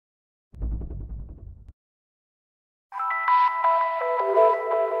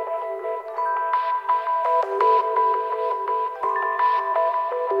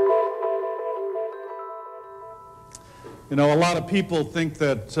You know, a lot of people think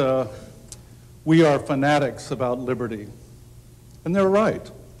that we are fanatics about liberty. And they're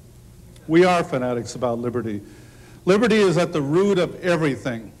right. We are fanatics about liberty. Liberty is at the root of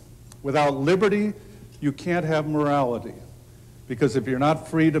everything. Without liberty, you can't have morality. Because if you're not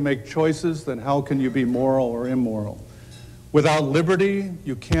free to make choices, then how can you be moral or immoral? Without liberty,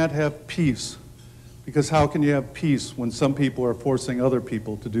 you can't have peace. Because how can you have peace when some people are forcing other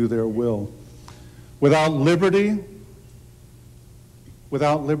people to do their will? Without liberty,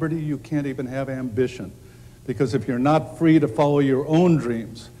 you can't even have ambition. Because if you're not free to follow your own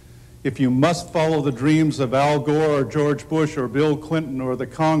dreams, if you must follow the dreams of Al Gore or George Bush or Bill Clinton or the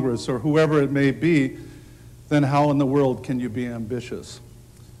Congress or whoever it may be, then how in the world can you be ambitious?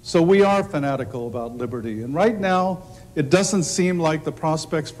 So we are fanatical about liberty. And right now, it doesn't seem like the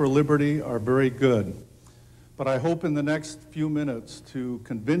prospects for liberty are very good. But I hope in the next few minutes to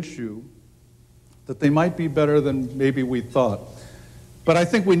convince you that they might be better than maybe we thought. But I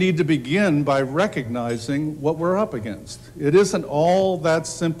think we need to begin by recognizing what we're up against. It isn't all that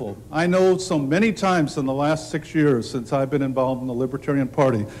simple. I know so many times in the last 6 years since I've been involved in the Libertarian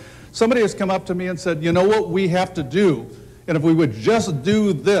Party, somebody has come up to me and said, you know what we have to do, and if we would just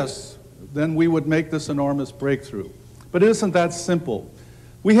do this, then we would make this enormous breakthrough. But it isn't that simple.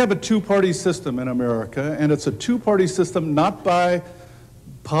 We have a two-party system in America, and it's a two-party system not by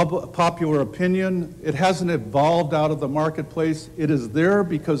popular opinion. It hasn't evolved out of the marketplace. It is there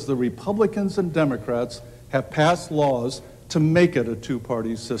because the Republicans and Democrats have passed laws to make it a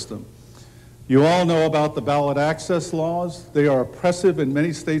two-party system. You all know about the ballot access laws. They are oppressive in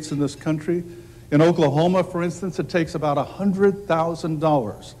many states in this country. In Oklahoma, for instance, it takes about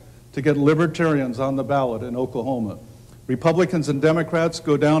 $100,000 to get libertarians on the ballot in Oklahoma. Republicans and Democrats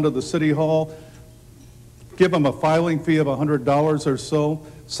go down to the city hall, give them a filing fee of $100 or so,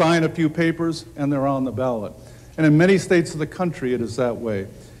 sign a few papers, and they're on the ballot. And in many states of the country, it is that way.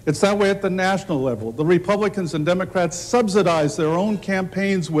 It's that way at the national level. The Republicans and Democrats subsidize their own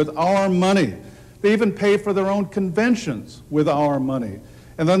campaigns with our money. They even pay for their own conventions with our money.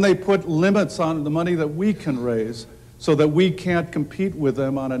 And then they put limits on the money that we can raise so that we can't compete with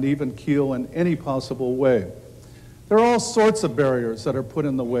them on an even keel in any possible way. There are all sorts of barriers that are put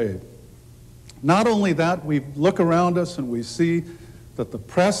in the way. Not only that, we look around us and we see that the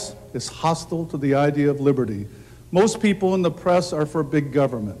press is hostile to the idea of liberty. Most people in the press are for big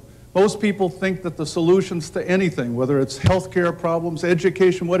government. Most people think that the solutions to anything, whether it's healthcare problems,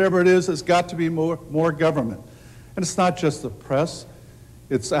 education, whatever it is, has got to be more government. And it's not just the press,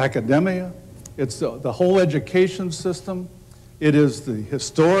 it's academia, it's the whole education system, it is the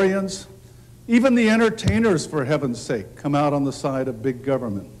historians, even the entertainers, for heaven's sake, come out on the side of big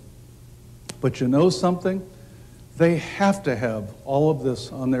government. But you know something? They have to have all of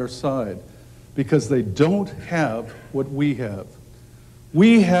this on their side because they don't have what we have.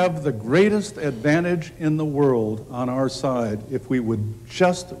 We have the greatest advantage in the world on our side if we would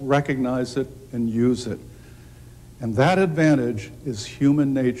just recognize it and use it. And that advantage is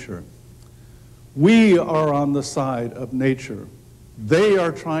human nature. We are on the side of nature. They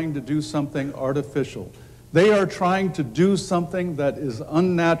are trying to do something artificial. They are trying to do something that is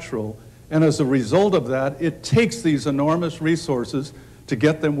unnatural. And as a result of that, it takes these enormous resources to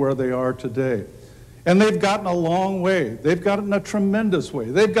get them where they are today. And they've gotten a long way. They've gotten a tremendous way.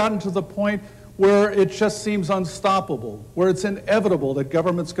 They've gotten to the point where it just seems unstoppable, where it's inevitable that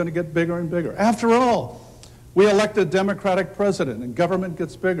government's going to get bigger and bigger. After all, we elect a Democratic president and government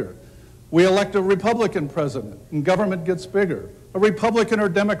gets bigger. We elect a Republican president and government gets bigger. A Republican or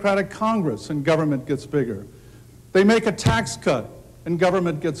Democratic Congress and government gets bigger. They make a tax cut and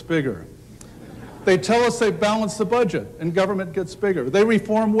government gets bigger. They tell us they balance the budget and government gets bigger. They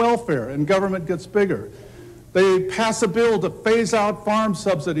reform welfare and government gets bigger. They pass a bill to phase out farm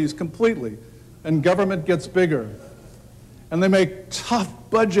subsidies completely and government gets bigger. And they make tough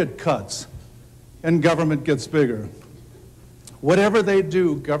budget cuts and government gets bigger. Whatever they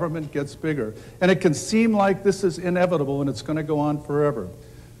do, government gets bigger. And it can seem like this is inevitable and it's going to go on forever.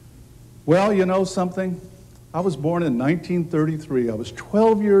 Well, you know something? I was born in 1933. I was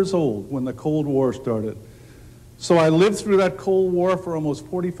 12 years old when the Cold War started. So I lived through that Cold War for almost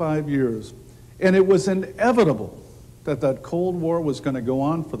 45 years. And it was inevitable that that Cold War was going to go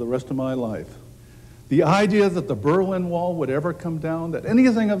on for the rest of my life. The idea that the Berlin Wall would ever come down, that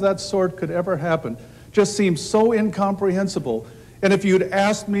anything of that sort could ever happen, just seems so incomprehensible. And if you'd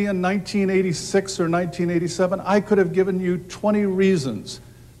asked me in 1986 or 1987, I could have given you 20 reasons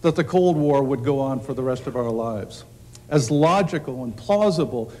that the Cold War would go on for the rest of our lives. As logical and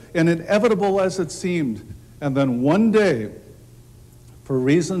plausible and inevitable as it seemed. And then one day, for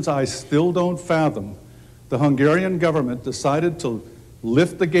reasons I still don't fathom, the Hungarian government decided to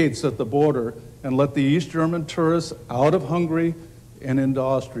lift the gates at the border and let the East German tourists out of Hungary and into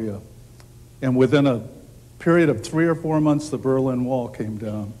Austria. And within a period of 3 or 4 months, the Berlin Wall came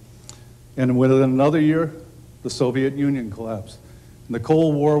down. And within another year, the Soviet Union collapsed. And the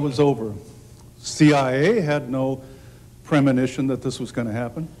Cold War was over. CIA had no premonition that this was going to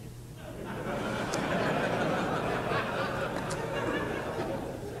happen.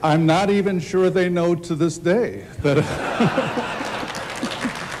 I'm not even sure they know to this day that.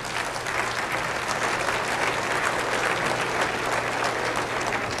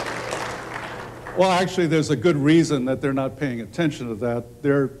 Well, actually, there's a good reason that they're not paying attention to that.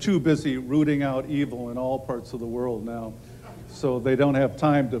 They're too busy rooting out evil in all parts of the world now, so they don't have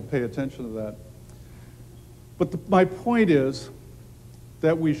time to pay attention to that. But my point is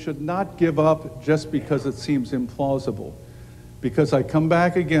that we should not give up just because it seems implausible. Because I come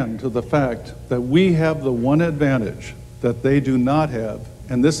back again to the fact that we have the one advantage that they do not have,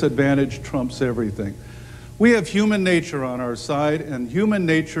 and this advantage trumps everything. We have human nature on our side, and human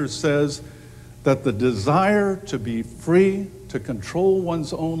nature says that the desire to be free, to control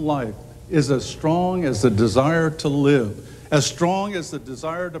one's own life, is as strong as the desire to live, as strong as the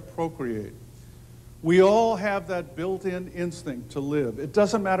desire to procreate. We all have that built-in instinct to live. It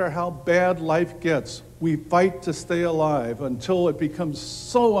doesn't matter how bad life gets. We fight to stay alive until it becomes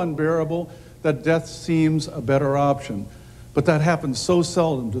so unbearable that death seems a better option. But that happens so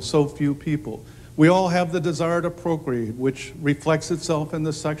seldom to so few people. We all have the desire to procreate, which reflects itself in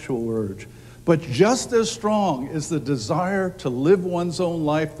the sexual urge. But just as strong is the desire to live one's own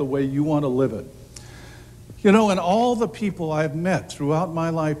life the way you want to live it. You know, and all the people I've met throughout my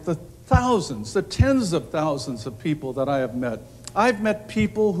life, the thousands, the tens of thousands of people that I have met. I've met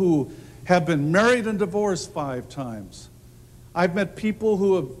people who have been married and divorced 5 times. I've met people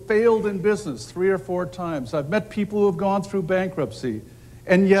who have failed in business 3 or 4 times. I've met people who have gone through bankruptcy.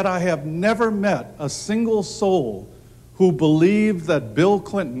 And yet I have never met a single soul who believed that Bill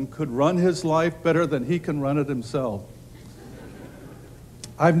Clinton could run his life better than he can run it himself.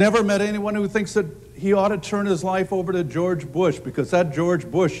 I've never met anyone who thinks that he ought to turn his life over to George Bush, because that George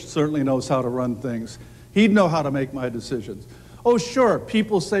Bush certainly knows how to run things. He'd know how to make my decisions. Oh, sure,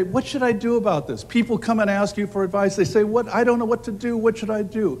 people say, what should I do about this? People come and ask you for advice. They say, I don't know what to do. What should I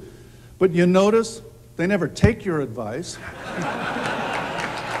do? But you notice they never take your advice.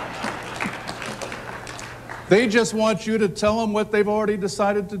 They just want you to tell them what they've already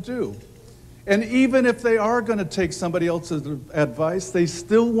decided to do. And even if they are going to take somebody else's advice, they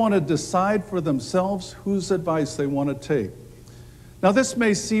still want to decide for themselves whose advice they want to take. Now, this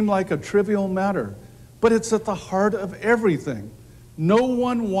may seem like a trivial matter, but it's at the heart of everything. No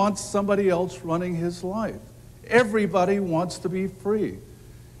one wants somebody else running his life. Everybody wants to be free.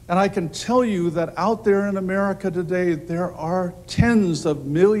 And I can tell you that out there in America today, there are tens of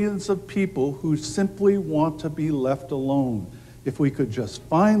millions of people who simply want to be left alone. If we could just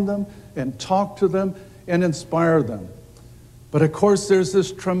find them and talk to them and inspire them. But of course, there's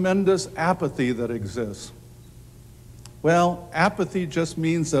this tremendous apathy that exists. Well, apathy just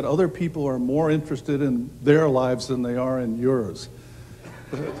means that other people are more interested in their lives than they are in yours.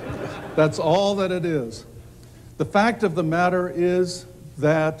 That's all that it is. The fact of the matter is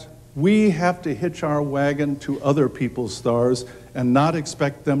that we have to hitch our wagon to other people's stars and not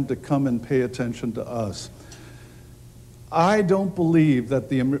expect them to come and pay attention to us. I don't believe that,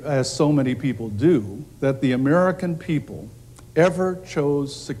 as so many people do, that the American people ever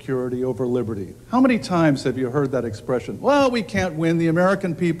chose security over liberty. How many times have you heard that expression? Well, we can't win. The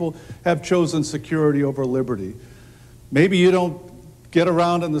American people have chosen security over liberty. Maybe you don't get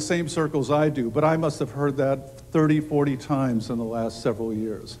around in the same circles I do, but I must have heard that 30, 40 times in the last several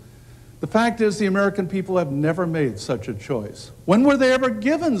years. The fact is, the American people have never made such a choice. When were they ever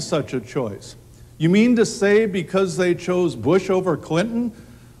given such a choice? You mean to say because they chose Bush over Clinton,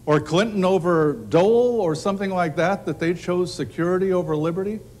 or Clinton over Dole, or something like that, that they chose security over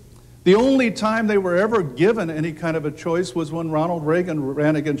liberty? The only time they were ever given any kind of a choice was when Ronald Reagan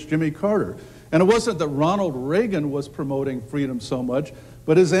ran against Jimmy Carter. And it wasn't that Ronald Reagan was promoting freedom so much,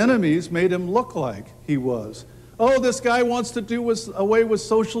 but his enemies made him look like he was. Oh, this guy wants to do away with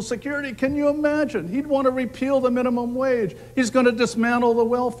Social Security. Can you imagine? He'd want to repeal the minimum wage. He's going to dismantle the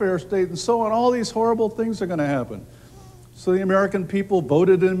welfare state and so on. All these horrible things are going to happen. So the American people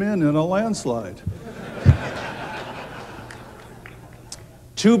voted him in a landslide.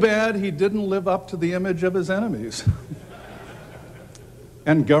 Too bad he didn't live up to the image of his enemies.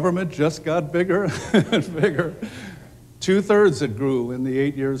 And government just got bigger and bigger. 2/3 it grew in the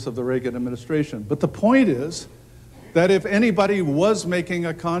 8 years of the Reagan administration. But the point is that if anybody was making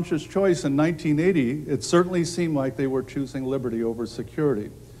a conscious choice in 1980, it certainly seemed like they were choosing liberty over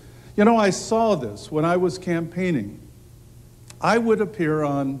security. You know, I saw this when I was campaigning. I would appear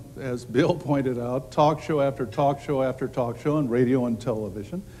on, as Bill pointed out, talk show after talk show after talk show on radio and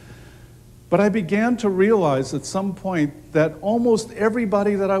television. But I began to realize at some point that almost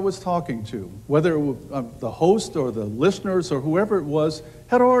everybody that I was talking to, whether it was the host or the listeners or whoever it was,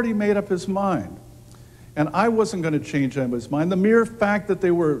 had already made up his mind. And I wasn't going to change anybody's mind. The mere fact that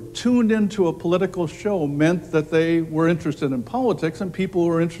they were tuned into a political show meant that they were interested in politics, and people who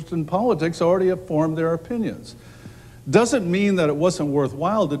were interested in politics already have formed their opinions. Doesn't mean that it wasn't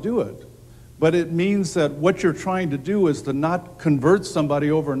worthwhile to do it, but it means that what you're trying to do is to not convert somebody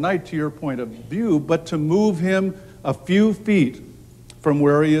overnight to your point of view, but to move him a few feet from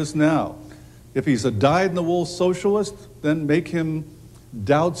where he is now. If he's a dyed-in-the-wool socialist, then make him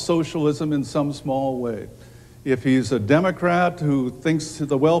doubt socialism in some small way. If he's a Democrat who thinks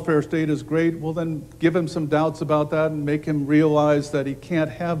the welfare state is great, well then give him some doubts about that and make him realize that he can't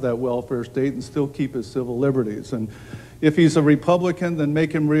have that welfare state and still keep his civil liberties. And if he's a Republican, then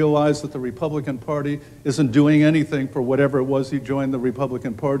make him realize that the Republican Party isn't doing anything for whatever it was he joined the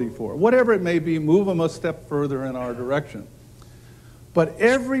Republican Party for. Whatever it may be, move him a step further in our direction. But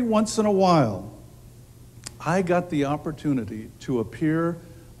every once in a while, I got the opportunity to appear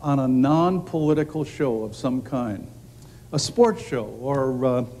on a non-political show of some kind, a sports show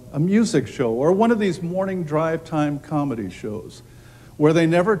or a music show or one of these morning drive time comedy shows where they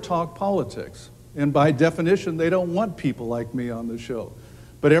never talk politics. And by definition, they don't want people like me on the show.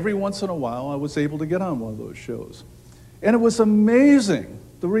 But every once in a while, I was able to get on one of those shows. And it was amazing,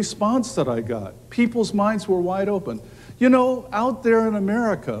 the response that I got. People's minds were wide open. You know, out there in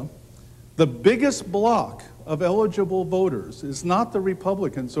America, the biggest block of eligible voters is not the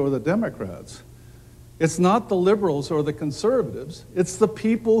Republicans or the Democrats. It's not the liberals or the conservatives. It's the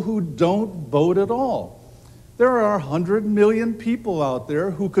people who don't vote at all. There are 100 million people out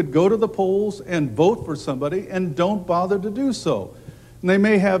there who could go to the polls and vote for somebody and don't bother to do so. And they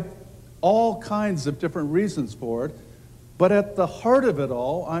may have all kinds of different reasons for it, but at the heart of it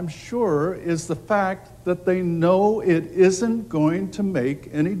all, I'm sure, is the fact that they know it isn't going to make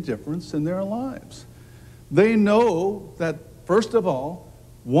any difference in their lives. They know that, first of all,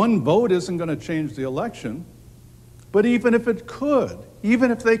 one vote isn't going to change the election, but even if it could,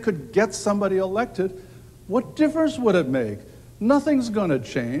 even if they could get somebody elected, what difference would it make? Nothing's going to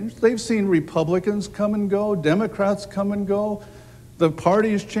change. They've seen Republicans come and go, Democrats come and go, the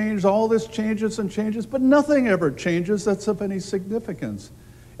parties change, all this changes and changes, but nothing ever changes that's of any significance.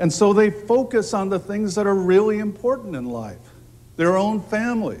 And so they focus on the things that are really important in life, their own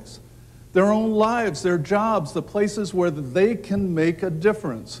families, their own lives, their jobs, the places where they can make a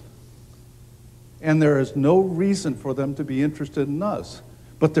difference. And there is no reason for them to be interested in us.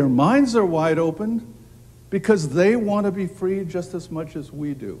 But their minds are wide open because they want to be free just as much as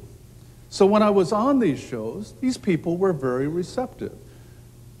we do. So when I was on these shows, these people were very receptive.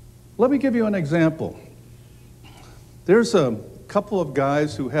 Let me give you an example. There's a couple of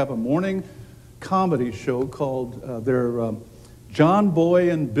guys who have a morning comedy show called, they're John Boy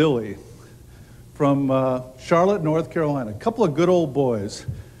and Billy from Charlotte, North Carolina. A couple of good old boys.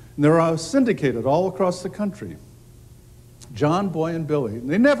 And they're syndicated all across the country. John Boy and Billy.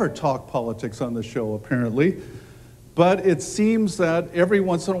 They never talk politics on the show, apparently, but it seems that every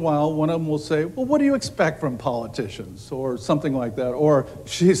once in a while, one of them will say, well, what do you expect from politicians? Or something like that. Or,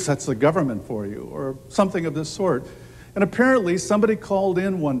 geez, that's the government for you. Or something of this sort. And apparently, somebody called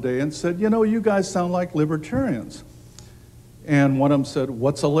in one day and said, you know, you guys sound like libertarians. And one of them said,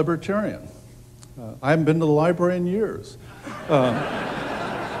 what's a libertarian? I haven't been to the library in years.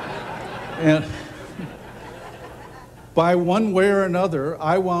 And by one way or another,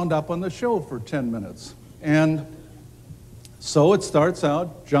 I wound up on the show for 10 minutes. And so it starts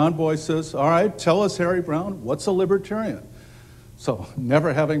out, John Boy says, all right, tell us, Harry Browne, what's a libertarian? So,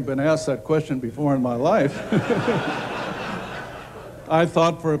 never having been asked that question before in my life, I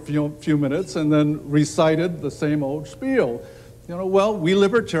thought for a few minutes and then recited the same old spiel. You know, well, we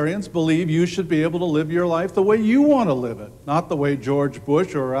libertarians believe you should be able to live your life the way you want to live it, not the way George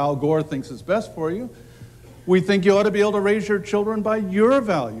Bush or Al Gore thinks is best for you. We think you ought to be able to raise your children by your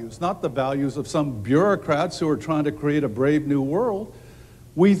values, not the values of some bureaucrats who are trying to create a brave new world.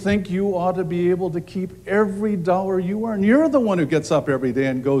 We think you ought to be able to keep every dollar you earn. You're the one who gets up every day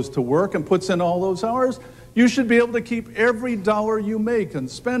and goes to work and puts in all those hours. You should be able to keep every dollar you make and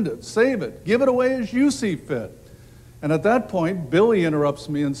spend it, save it, give it away as you see fit. And at that point, Billy interrupts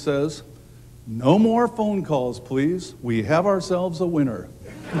me and says, no more phone calls, please. We have ourselves a winner.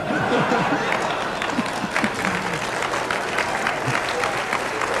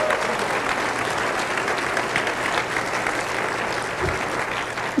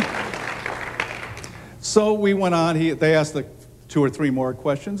 So we went on, they asked 2 or 3 more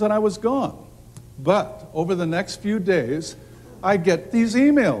questions, and I was gone. But over the next few days, I get these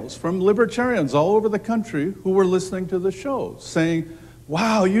emails from libertarians all over the country who were listening to the show saying,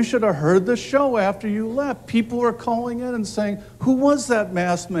 wow, you should have heard the show after you left. People are calling in and saying, who was that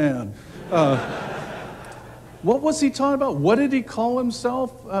masked man? What was he talking about? What did he call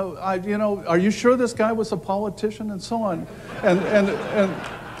himself? Are you sure this guy was a politician? And so on. And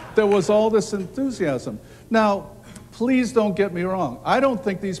there was all this enthusiasm. Now, please don't get me wrong. I don't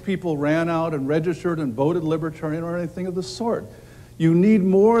think these people ran out and registered and voted Libertarian or anything of the sort. You need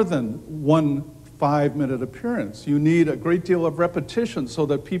more than one 5-minute appearance. You need a great deal of repetition so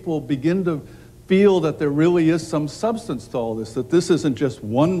that people begin to feel that there really is some substance to all this, that this isn't just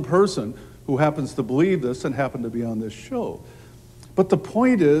one person who happens to believe this and happen to be on this show. But the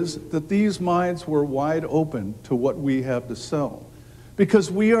point is that these minds were wide open to what we have to sell,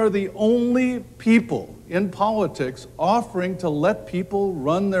 because we are the only people in politics offering to let people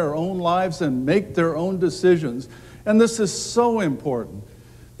run their own lives and make their own decisions. And this is so important.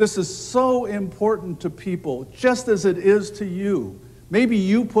 This is so important to people, just as it is to you. Maybe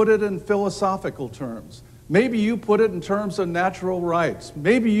you put it in philosophical terms. Maybe you put it in terms of natural rights.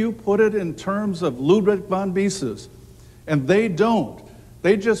 Maybe you put it in terms of Ludwig von Mises. And they don't.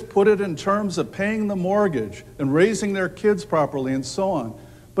 They just put it in terms of paying the mortgage and raising their kids properly and so on.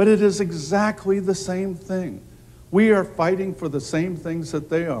 But it is exactly the same thing. We are fighting for the same things that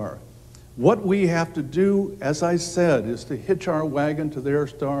they are. What we have to do, as I said, is to hitch our wagon to their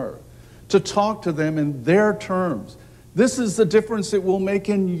star, to talk to them in their terms. This is the difference it will make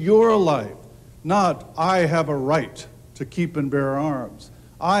in your life. Not, I have a right to keep and bear arms.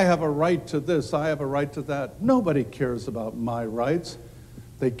 I have a right to this, I have a right to that. Nobody cares about my rights.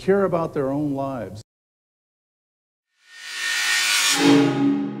 They care about their own lives.